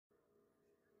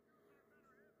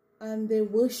And they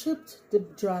worshipped the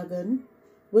dragon,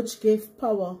 which gave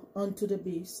power unto the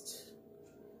beast.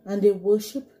 And they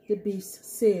worshipped the beast,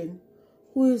 saying,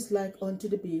 Who is like unto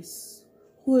the beast?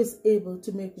 Who is able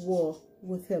to make war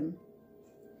with him?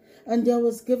 And there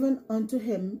was given unto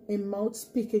him a mouth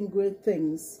speaking great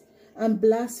things, and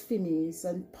blasphemies,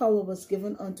 and power was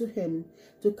given unto him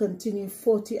to continue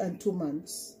 42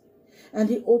 months. And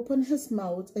he opened his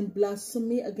mouth in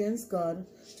blasphemy against God,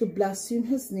 to blaspheme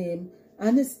his name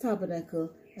and his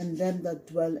tabernacle, and them that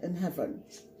dwell in heaven.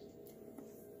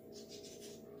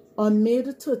 On May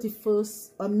the 31st,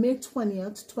 on May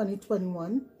 20th,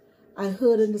 2021, I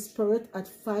heard in the spirit at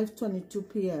 5:22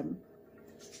 p.m.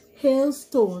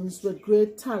 Hailstones with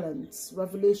great talents,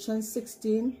 Revelation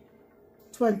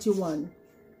 16:21.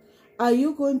 Are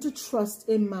you going to trust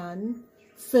a man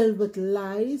filled with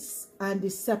lies and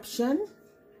deception?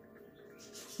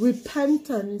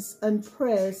 Repentance and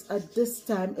prayers at this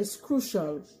time is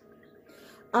crucial.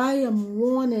 I am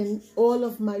warning all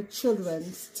of my children,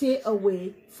 stay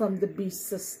away from the beast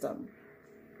system.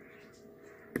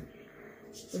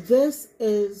 This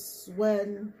is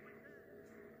when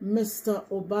Mr.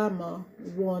 Obama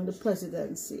won the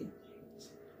presidency.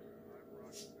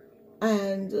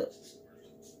 And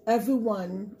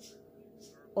everyone,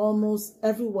 almost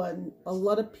everyone, a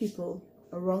lot of people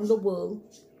around the world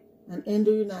and in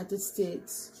the United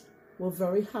States were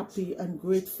very happy and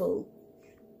grateful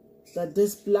that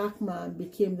this black man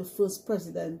became the first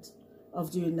president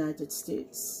of the United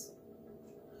States.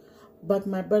 But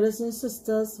my brothers and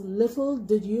sisters, little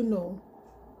did you know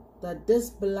that this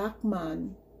black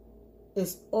man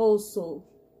is also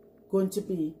going to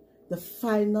be the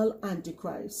final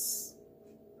Antichrist.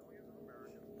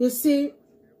 You see,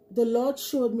 the Lord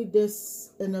showed me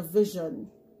this in a vision.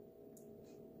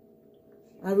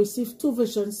 I received 2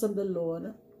 visions from the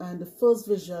Lord, and the first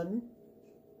vision,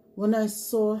 when I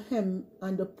saw him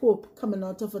and the Pope coming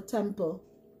out of a temple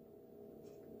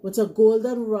with a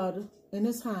golden rod in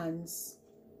his hands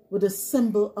with a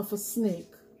symbol of a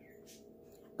snake.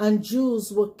 And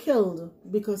Jews were killed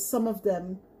because some of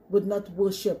them would not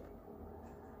worship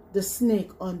the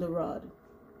snake on the rod.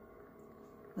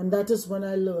 And that is when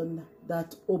I learned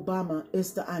that Obama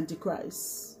is the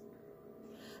Antichrist.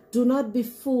 Do not be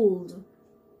fooled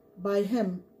by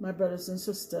him, my brothers and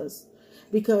sisters,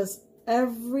 because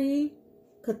every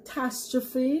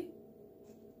catastrophe,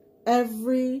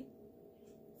 every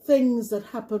things that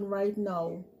happen right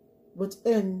now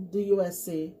within the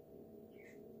USA,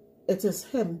 it is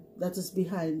him that is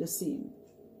behind the scene.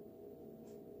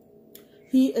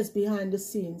 He is behind the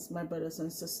scenes, my brothers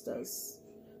and sisters.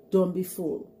 Don't be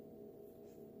fooled.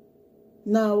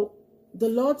 Now, the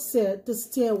Lord said to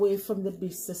stay away from the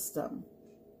beast system.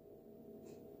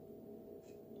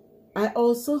 I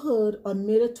also heard on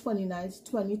May the 29th,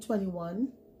 2021,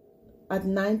 at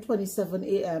 9:27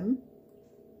 a.m.,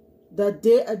 that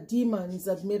they are demons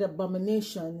that made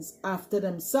abominations after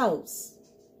themselves.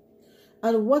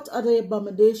 And what are the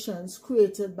abominations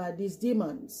created by these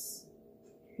demons?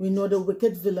 We know the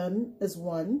wicked villain is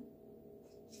one.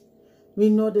 We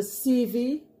know the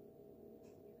CV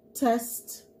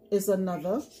test is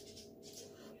another.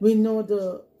 We know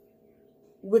the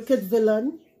wicked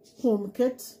villain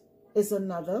HomeKit is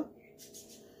another.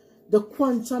 The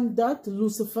quantum dot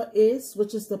Lucifer Ace,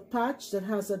 which is the patch that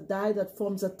has a dye that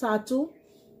forms a tattoo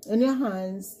in your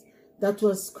hands, that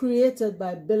was created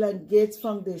by Bill and Gates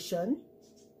Foundation.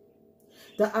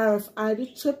 The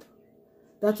RFID chip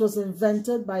that was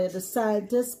invented by the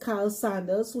scientist Carl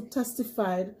Sanders, who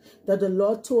testified that the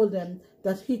Lord told him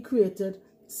that he created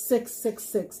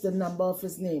 666, the number of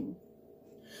his name.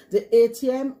 The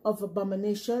ATM of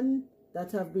abomination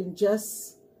that have been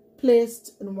just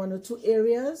placed in 1 or 2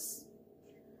 areas,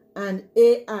 and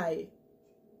AI.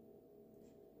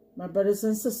 My brothers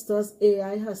and sisters,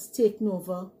 AI has taken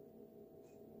over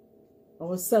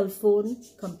our cell phone,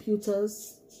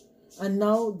 computers, and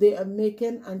now they are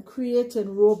making and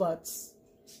creating robots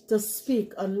to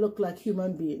speak and look like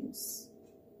human beings.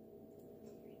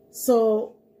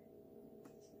 So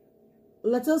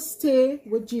let us stay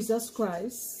with Jesus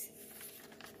Christ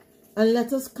and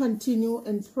let us continue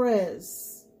in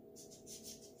prayers,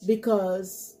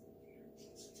 because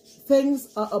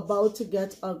things are about to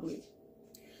get ugly.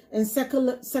 In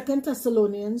 2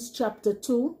 Thessalonians chapter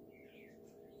 2,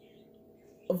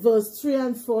 verse 3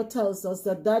 and 4 tells us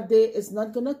that that day is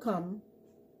not going to come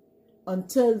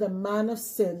until the man of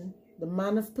sin, the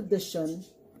man of perdition,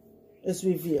 is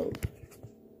revealed.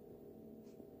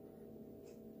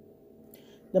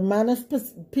 The man of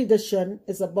perdition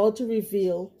is about to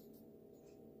reveal,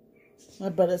 my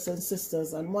brothers and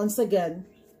sisters. And once again,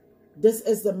 this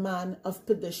is the man of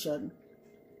perdition.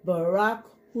 Barack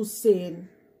Hussein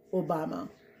Obama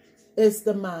is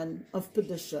the man of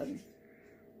perdition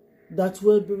that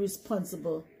will be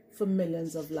responsible for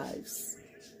millions of lives.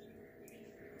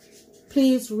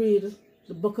 Please read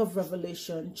the book of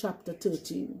Revelation, chapter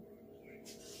 13.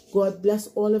 God bless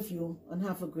all of you and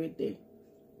have a great day.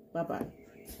 Bye-bye.